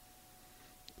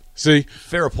 See?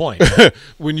 Fair point.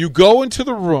 When you go into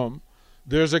the room,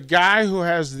 there's a guy who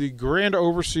has the grand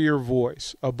overseer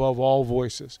voice above all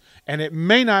voices, and it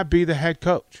may not be the head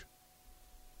coach.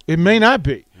 It may not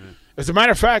be. As a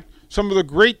matter of fact, some of the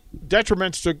great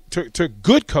detriments to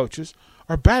good coaches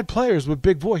are bad players with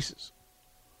big voices.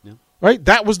 Yeah. Right?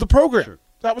 That was the program. Sure.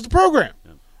 That was the program.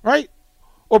 Yeah. Right?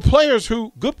 Or players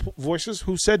good voices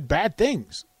who said bad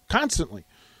things constantly.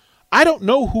 I don't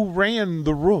know who ran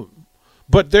the room,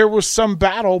 but there was some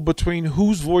battle between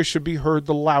whose voice should be heard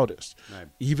the loudest, right.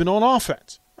 Even on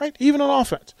offense. Right? Even on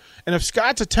offense. And if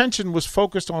Scott's attention was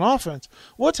focused on offense,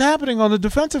 what's happening on the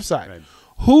defensive side? Right.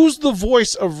 Who's the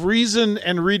voice of reason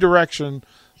and redirection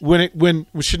when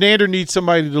Shenander needs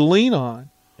somebody to lean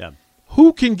on? Yeah.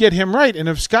 Who can get him right? And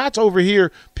if Scott's over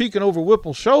here peeking over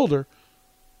Whipple's shoulder,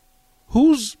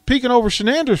 who's peeking over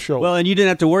Shenander's shoulder? Well, and you didn't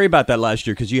have to worry about that last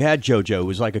year because you had JoJo, who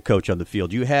was like a coach on the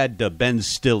field. You had Ben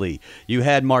Stilley. You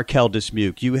had Markel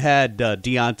Dismuke. You had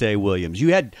Deontay Williams.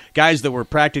 You had guys that were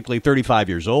practically 35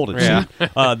 years old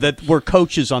that were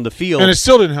coaches on the field. And it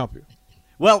still didn't help you.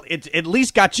 Well, it at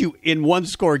least got you in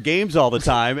one-score games all the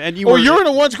time, and you're in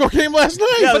a one-score game last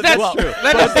night. Yeah, but that's true.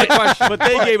 That is the question. But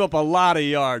they gave up a lot of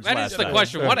yards. That is the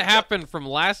question. What happened from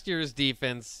last year's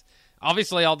defense?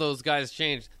 Obviously, all those guys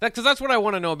changed. Because that's what I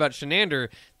want to know about Shenander.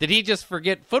 Did he just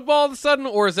forget football all of a sudden,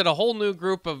 or is it a whole new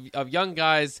group of young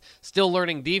guys still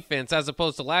learning defense as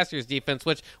opposed to last year's defense,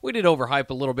 which we did overhype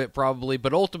a little bit probably,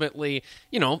 but ultimately,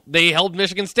 they held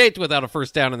Michigan State without a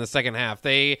first down in the second half.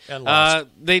 They're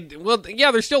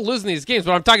still losing these games,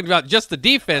 but I'm talking about just the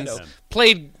defense.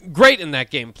 Played great in that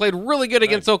game. Played really good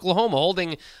against Oklahoma,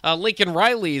 holding Lincoln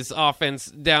Riley's offense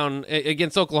down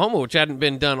against Oklahoma, which hadn't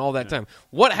been done all that time.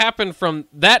 What happened from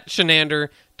that Shenander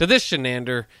to this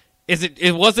Shenander?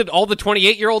 Was it all the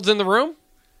 28-year-olds in the room?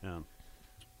 Yeah.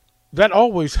 That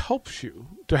always helps you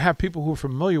to have people who are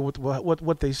familiar with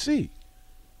what they see.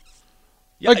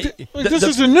 Yeah, this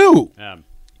isn't new.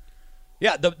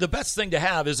 Yeah, the best thing to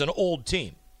have is an old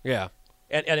team. Yeah.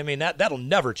 And I mean, that'll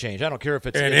never change. I don't care if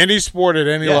it's in any sport at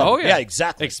any level. Oh, yeah. Yeah,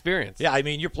 exactly. Experience. Yeah, I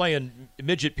mean, you're playing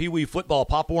midget peewee football,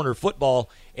 Pop Warner football,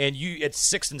 and it's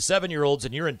 6- and 7-year-olds,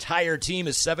 and your entire team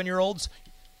is 7-year-olds.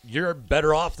 You're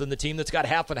better off than the team that's got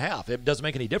half and half. It doesn't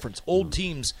make any difference. Old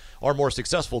teams are more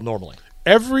successful normally.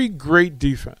 Every great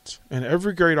defense and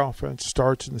every great offense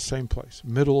starts in the same place,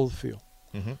 middle of the field.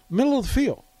 Mm-hmm. Middle of the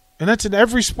field. And that's in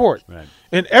every sport. Right.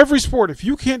 In every sport, if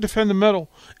you can't defend the middle,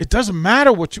 it doesn't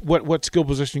matter what skill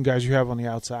position guys you have on the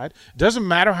outside. It doesn't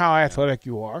matter how athletic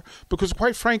you are, because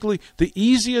quite frankly, the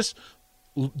easiest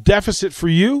deficit for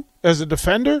you as a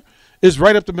defender is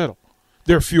right up the middle.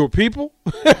 There are fewer people.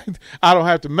 I don't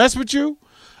have to mess with you.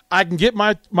 I can get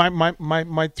my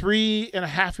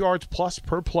 3.5 yards plus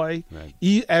per play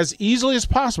as easily as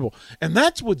possible. And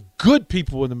that's with good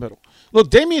people in the middle. Look,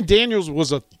 Damian Daniels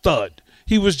was a thud.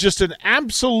 He was just an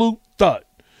absolute thud.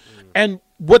 And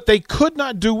what they could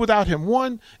not do without him,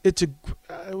 it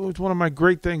was one of my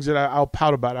great things that I'll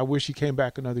pout about. I wish he came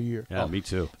back another year. Yeah, me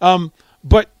too.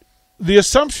 But the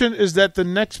assumption is that the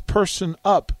next person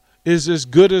up is as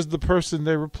good as the person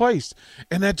they replaced.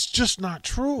 And that's just not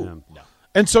true. No.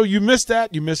 And so you miss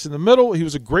that. You miss in the middle. He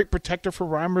was a great protector for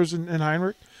Reimers and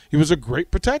Heinrich. He was a great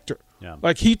protector. Yeah.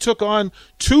 Like he took on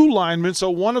 2 linemen, so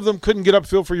one of them couldn't get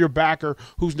upfield for your backer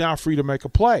who's now free to make a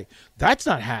play. That's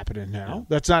not happening now. Yeah.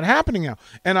 That's not happening now.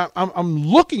 And I'm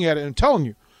looking at it and telling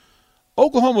you,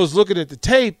 Oklahoma's looking at the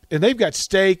tape, and they've got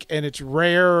steak, and it's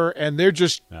rare, and they're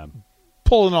just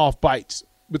pulling off bites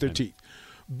with their teeth.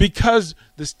 Because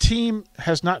this team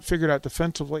has not figured out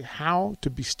defensively how to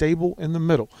be stable in the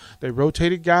middle. They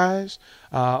rotated guys.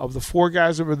 Of the 4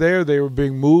 guys that were there, they were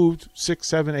being moved 6,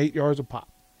 7, 8 yards a pop.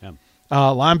 Yeah.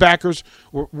 Linebackers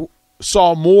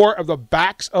saw more of the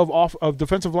backs of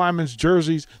defensive linemen's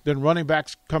jerseys than running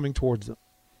backs coming towards them.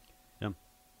 Yeah.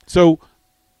 So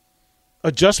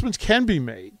adjustments can be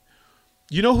made.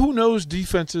 You know who knows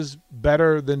defenses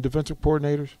better than defensive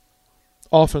coordinators?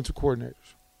 Offensive coordinators.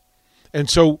 And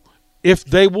so if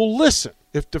they will listen,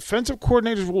 if defensive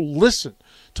coordinators will listen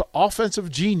to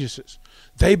offensive geniuses,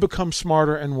 they become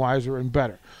smarter and wiser and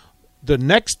better. The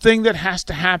next thing that has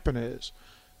to happen is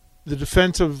the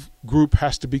defensive group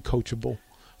has to be coachable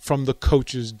from the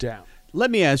coaches down. Let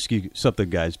me ask you something,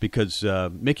 guys, because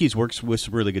Mickey's works with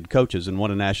some really good coaches and won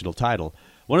a national title.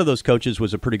 One of those coaches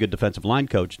was a pretty good defensive line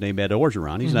coach named Ed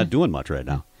Orgeron. He's not doing much right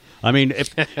now. I mean,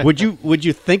 would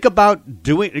you think about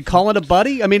calling a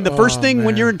buddy? I mean, the first thing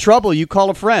when you're in trouble, you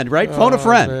call a friend, right? Phone a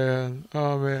friend.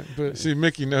 Man. But see,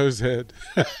 Mickey knows Ed.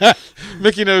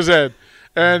 Mickey knows Ed,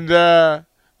 and the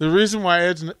reason why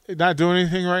Ed's not doing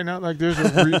anything right now, like there's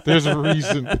a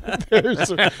reason.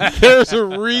 There's a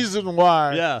reason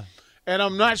why. Yeah. And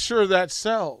I'm not sure that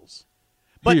sells.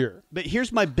 But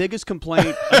here's my biggest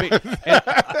complaint. I mean,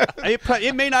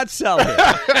 it may not sell here.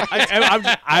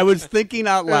 I was thinking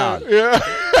out loud. Yeah.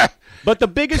 But the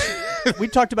biggest, we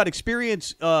talked about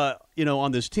experience,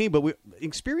 on this team, but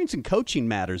experience in coaching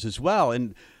matters as well.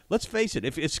 And let's face it,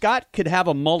 if Scott could have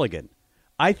a mulligan,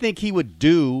 I think he would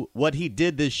do what he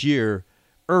did this year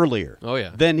earlier. Oh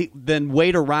yeah. Then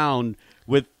wait around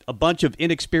with a bunch of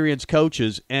inexperienced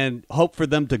coaches and hope for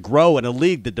them to grow in a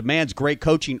league that demands great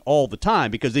coaching all the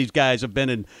time, because these guys have been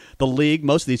in the league,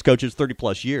 most of these coaches,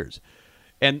 30-plus years.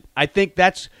 And I think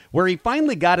that's where he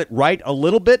finally got it right a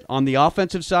little bit on the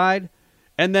offensive side,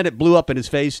 and then it blew up in his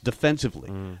face defensively.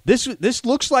 This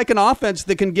looks like an offense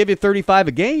that can give you 35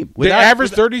 a game. They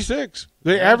average 36.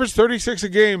 They average 36 a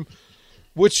game,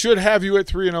 which should have you at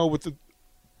 3-0 with the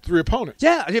 3 opponents.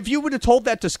 Yeah, if you would have told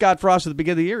that to Scott Frost at the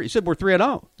beginning of the year, he said we're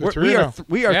 3-0.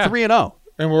 We are 3-0.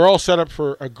 And we're all set up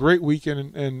for a great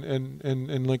weekend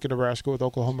in Lincoln, Nebraska, with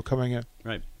Oklahoma coming in.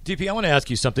 Right. DP, I want to ask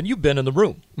you something. You've been in the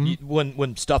room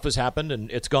when stuff has happened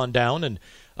and it's gone down, and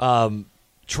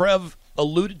Trev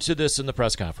alluded to this in the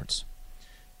press conference.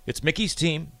 It's Mickey's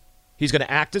team. He's going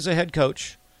to act as a head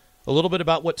coach. A little bit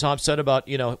about what Tom said about,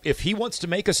 if he wants to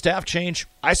make a staff change,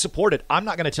 I support it. I'm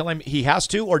not going to tell him he has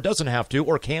to or doesn't have to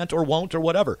or can't or won't or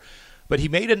whatever. But he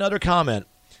made another comment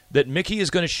that Mickey is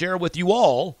going to share with you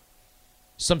all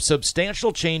some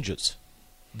substantial changes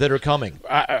that are coming.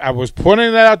 I was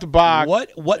pointing that out to Bach.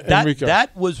 That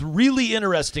was really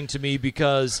interesting to me,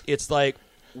 because it's like,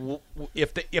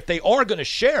 if they are going to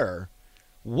share,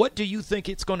 what do you think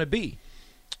it's going to be?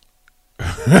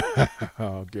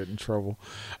 I'll get in trouble.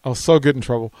 I'll so get in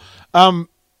trouble.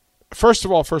 First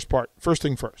of all, first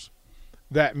thing first,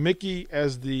 that Mickey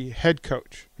as the head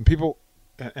coach, and people,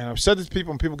 and I've said this to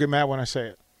people, and people get mad when I say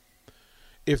it.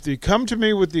 If they come to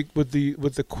me with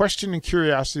the question and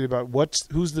curiosity about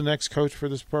who's the next coach for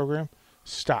this program,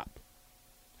 stop.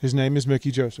 His name is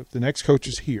Mickey Joseph. The next coach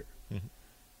is here. Mm-hmm.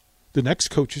 The next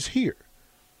coach is here.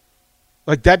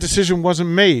 Like, that decision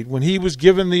wasn't made. When he was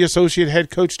given the associate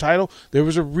head coach title, there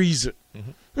was a reason.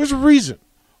 Mm-hmm. There's a reason,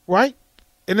 right?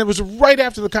 And it was right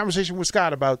after the conversation with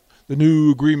Scott about the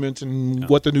new agreements and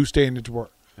what the new standards were.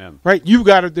 Yeah. Right?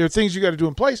 There are things you got to do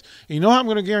in place. And you know how I'm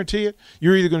going to guarantee it?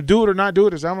 You're either going to do it or not do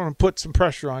it, is I'm going to put some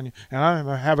pressure on you, and I'm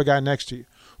going to have a guy next to you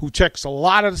who checks a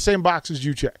lot of the same boxes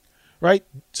you check. Right?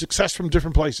 Success from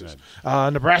different places.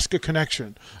 Right. Nebraska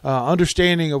connection.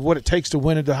 Understanding of what it takes to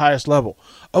win at the highest level.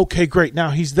 Okay, great. Now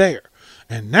he's there.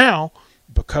 And now,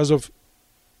 because of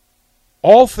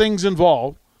all things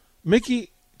involved, Mickey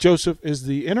Joseph is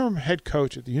the interim head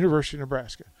coach at the University of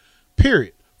Nebraska.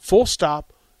 Period. Full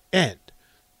stop. End.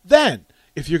 Then,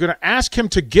 if you're going to ask him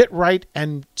to get right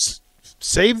and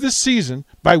save this season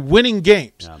by winning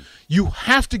games, you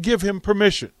have to give him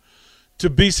permission to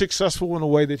be successful in a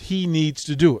way that he needs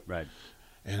to do it. Right.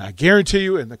 And I guarantee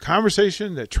you, in the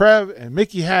conversation that Trev and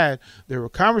Mickey had, there were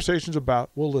conversations about,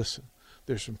 well, listen,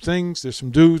 there's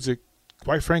some dudes that,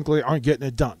 quite frankly, aren't getting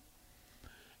it done.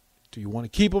 Do you want to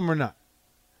keep them or not?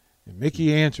 And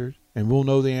Mickey answered, and we'll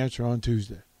know the answer on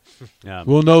Tuesday. Yeah.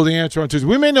 We'll know the answer on Tuesday.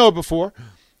 We may know it before,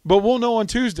 but we'll know on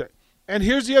Tuesday. And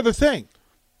here's the other thing.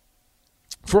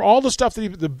 For all the stuff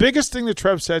that the biggest thing that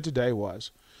Trev said today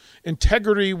was,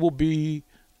 integrity will be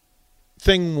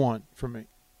thing one for me.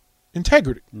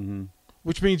 Integrity,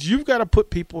 which means you've got to put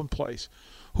people in place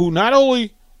who not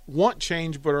only want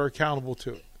change but are accountable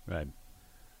to it. Right.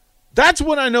 That's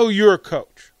when I know you're a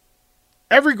coach.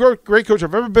 Every great coach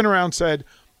I've ever been around said,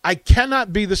 I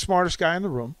cannot be the smartest guy in the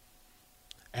room,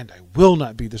 and I will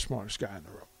not be the smartest guy in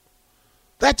the room.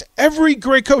 That's every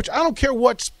great coach. I don't care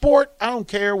what sport. I don't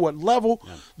care what level.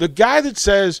 Yeah. The guy that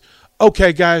says,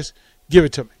 okay, guys, give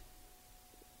it to me.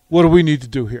 What do we need to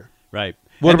do here? Right.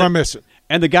 What am I missing?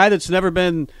 And the guy that's never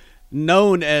been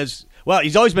known as – well,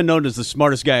 he's always been known as the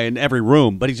smartest guy in every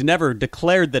room, but he's never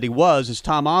declared that he was is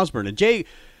Tom Osborne. And Jay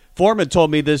Foreman told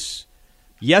me this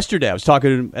yesterday. I was talking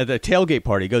to him at a tailgate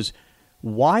party. He goes,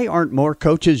 why aren't more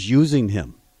coaches using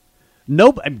him?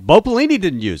 No, Bo Pelini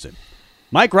didn't use him.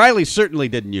 Mike Riley certainly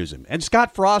didn't use him. And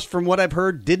Scott Frost, from what I've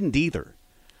heard, didn't either.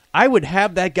 I would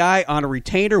have that guy on a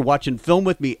retainer watching film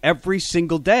with me every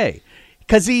single day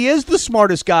because he is the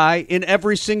smartest guy in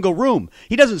every single room.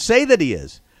 He doesn't say that he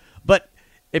is. But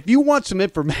if you want some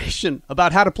information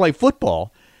about how to play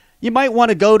football, you might want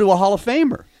to go to a Hall of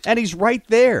Famer. And he's right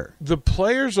there. The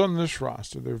players on this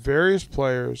roster, there are various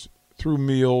players through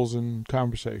meals and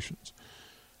conversations,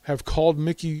 have called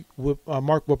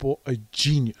Mark Whipple a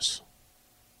genius.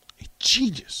 A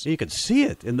genius. You can see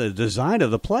it in the design of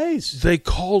the plays. They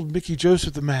called Mickey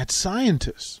Joseph the mad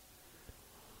scientist.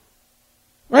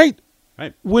 Right?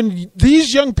 Right. When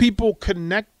these young people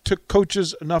connect to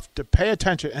coaches enough to pay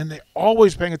attention, and they're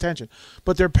always paying attention,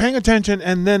 but they're paying attention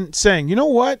and then saying, you know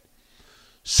what?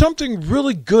 Something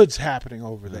really good's happening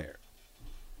over there.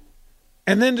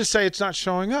 And then to say it's not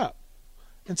showing up.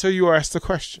 And so you ask the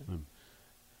question.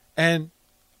 And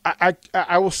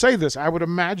I will say this. I would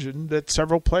imagine that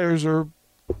several players are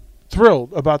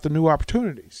thrilled about the new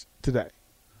opportunities today,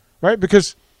 right?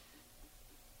 Because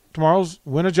tomorrow's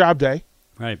win a job day,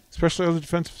 right? Especially on the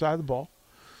defensive side of the ball.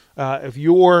 If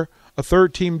you're a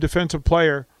third-team defensive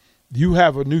player, you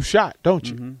have a new shot, don't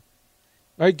you? Mm-hmm.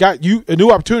 Right? Got you a new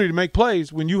opportunity to make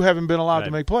plays when you haven't been allowed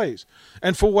to make plays.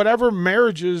 And for whatever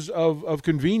marriages of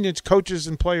convenience coaches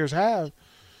and players have,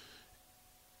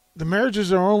 the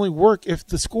marriages are only work if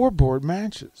the scoreboard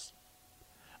matches.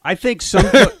 I think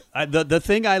the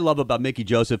thing I love about Mickey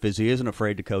Joseph is he isn't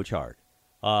afraid to coach hard.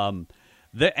 And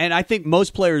I think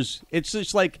most players, it's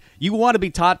just like you want to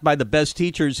be taught by the best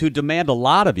teachers who demand a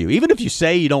lot of you. Even if you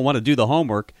say you don't want to do the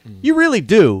homework, you really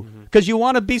do because you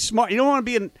want to be smart. You don't want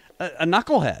to be a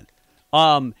knucklehead.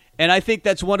 And I think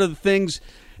that's one of the things.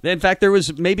 In fact, there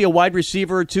was maybe a wide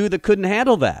receiver or two that couldn't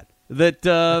handle that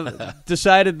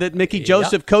decided that Mickey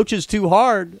Joseph coaches too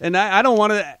hard, and I don't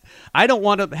want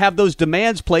to have those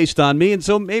demands placed on me, and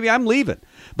so maybe I'm leaving.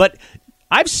 But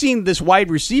I've seen this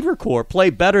wide receiver core play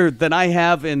better than I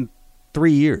have in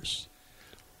 3 years.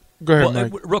 Go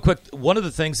ahead, Mike. Real quick, one of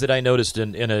the things that I noticed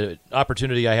in an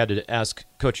opportunity I had to ask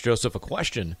Coach Joseph a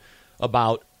question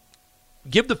about,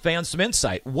 give the fans some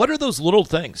insight. What are those little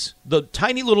things, the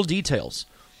tiny little details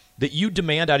that you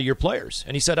demand out of your players?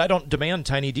 And he said, I don't demand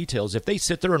tiny details. If they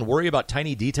sit there and worry about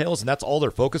tiny details and that's all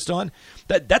they're focused on,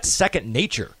 that's second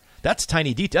nature. That's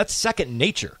tiny detail. That's second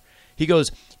nature. He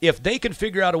goes, if they can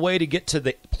figure out a way to get to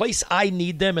the place I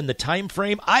need them in the time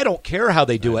frame, I don't care how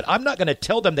they do it. I'm not going to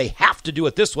tell them they have to do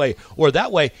it this way or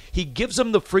that way. He gives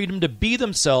them the freedom to be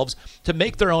themselves, to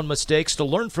make their own mistakes, to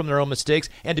learn from their own mistakes,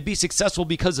 and to be successful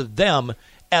because of them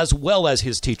as well as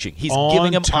his teaching. He's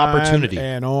giving them opportunity.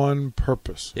 And on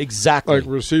purpose. Exactly. Like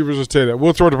receivers will say that.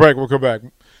 We'll throw the break. We'll come back.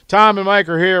 Tom and Mike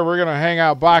are here. We're going to hang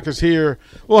out. Bach is here.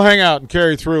 We'll hang out and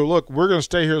carry through. Look, we're going to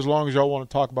stay here as long as y'all want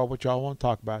to talk about what y'all want to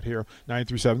talk about here.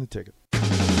 93.7 The Ticket.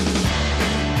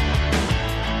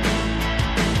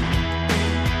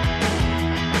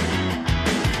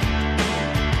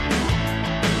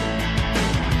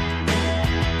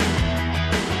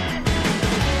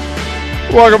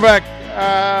 Welcome back.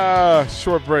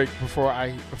 Short break before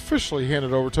I officially hand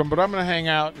it over to him, but I'm going to hang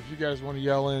out. If you guys want to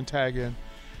yell in, tag in.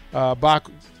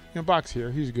 Bach, Bach's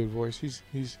here. He's a good voice.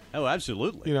 He's Oh,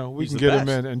 absolutely. we He's can the get him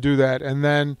best. in and do that. And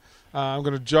then I'm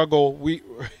going to juggle. We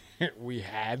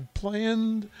had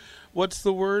planned, what's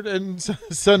the word, and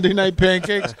Sunday night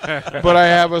pancakes, but I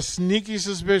have a sneaky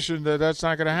suspicion that that's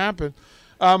not going to happen.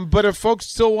 But if folks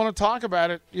still want to talk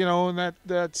about it, in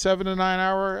that 7 to 9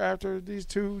 hour after these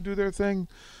two do their thing,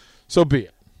 so be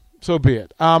it. So be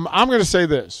it. I'm going to say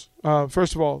this.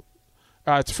 First of all,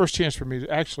 it's the first chance for me to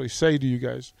actually say to you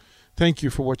guys, thank you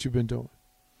for what you've been doing.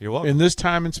 You're welcome. In this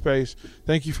time and space,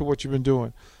 thank you for what you've been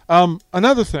doing.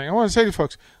 Another thing I want to say to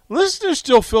folks, listeners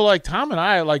still feel like Tom and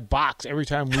I like box every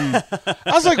time we. I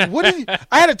was like, what did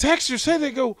I had a texter say,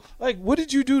 they go, like, what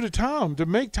did you do to Tom to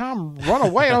make Tom run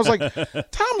away? And I was like,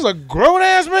 Tom's a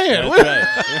grown-ass man.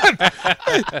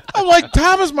 That's I'm like,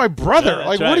 Tom is my brother. That's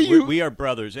like, right. what are you? We are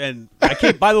brothers. And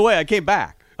by the way, I came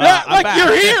back. Yeah, I'm like back.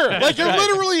 you're here. Like you're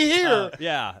literally here.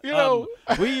 Yeah.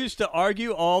 We used to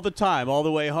argue all the time, all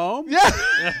the way home. Yeah.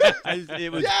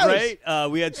 It was Yes.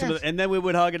 great. We had some, and then we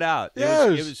would hug it out.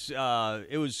 Yes.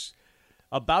 It was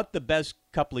about the best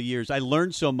couple of years. I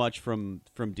learned so much from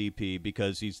DP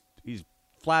because he's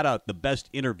flat out the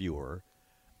best interviewer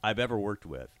I've ever worked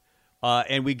with.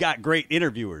 And we got great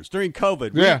interviewers during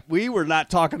COVID. Yeah. We were not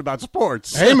talking about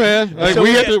sports. Hey man, like So we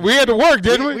had to work,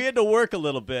 didn't we? We had to work a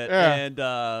little bit, Yeah.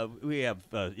 and we have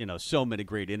so many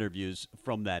great interviews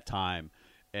from that time.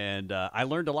 And I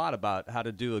learned a lot about how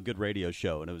to do a good radio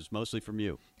show, and it was mostly from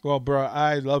you. Well, bro,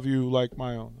 I love you like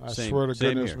my own. I swear to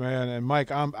same goodness, here. man. And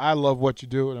Mike, I love what you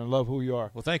do, and I love who you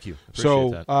are. Well, thank you. So,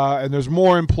 Appreciate that. and there's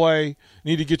more in play.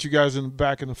 Need to get you guys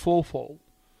back in the full fold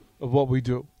of what we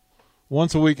do.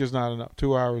 Once a week is not enough.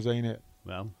 2 hours ain't it.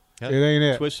 Well, It ain't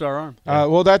it. twist our arm.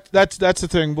 Well, that's the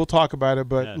thing. We'll talk about it.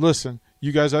 But Yeah. listen,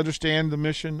 you guys understand the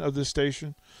mission of this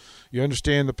station. You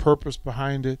understand the purpose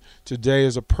behind it. Today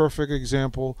is a perfect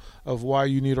example of why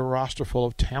you need a roster full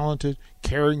of talented,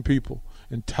 caring people,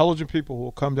 intelligent people who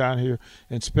will come down here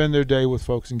and spend their day with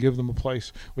folks and give them a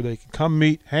place where they can come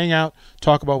meet, hang out,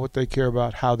 talk about what they care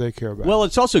about, how they care about Well,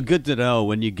 it's also good to know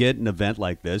when you get an event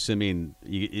like this. I mean,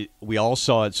 we all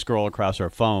saw it scroll across our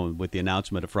phone with the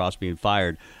announcement of Frost being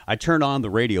fired. I turn on the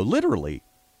radio literally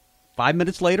 5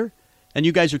 minutes later, and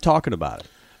you guys are talking about it.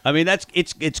 I mean,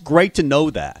 it's great to know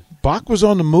that. Bach was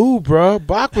on the move, bro.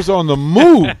 Bach was on the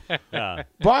move. Yeah.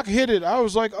 Bach hit it. I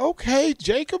was like, okay,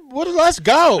 Jacob, let's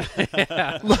go.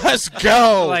 Let's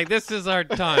go. Like, this is our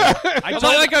time.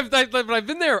 I've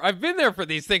been there. I've been there for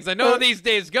these things. I know how these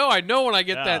days go. I know when I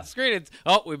get that screen, it's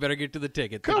we better get to the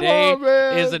ticket. Come Today on,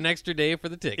 man. is an extra day for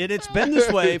the ticket. And it's been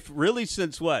this way really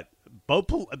since what?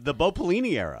 The Bo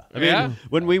Pelini era. I mean, Yeah.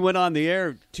 when we went on the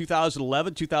air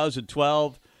 2011,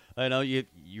 2012, I know you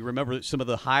remember some of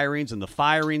the hirings and the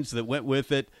firings that went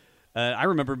with it. I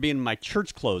remember being in my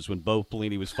church clothes when Bo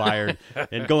Pelini was fired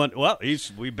and going, well,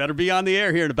 we better be on the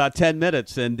air here in about 10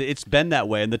 minutes. And it's been that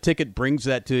way. And the ticket brings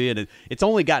that to you. And it's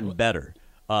only gotten better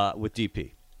with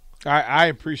DP. I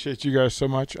appreciate you guys so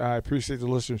much. I appreciate the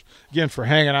listeners again for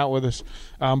hanging out with us.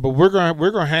 But we're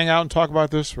gonna hang out and talk about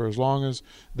this for as long as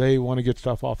they want to get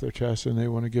stuff off their chest and they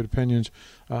want to get opinions.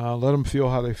 Let them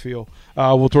feel how they feel.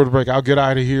 We'll throw the break. I'll get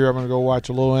out of here. I'm gonna go watch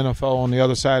a little NFL on the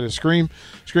other side of the screen.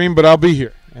 But I'll be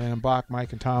here. And Bach,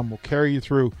 Mike, and Tom will carry you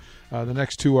through the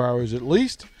next 2 hours at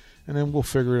least, and then we'll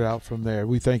figure it out from there.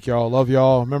 We thank y'all. Love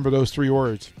y'all. Remember those 3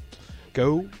 words: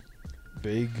 Go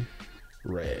Big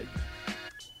Red.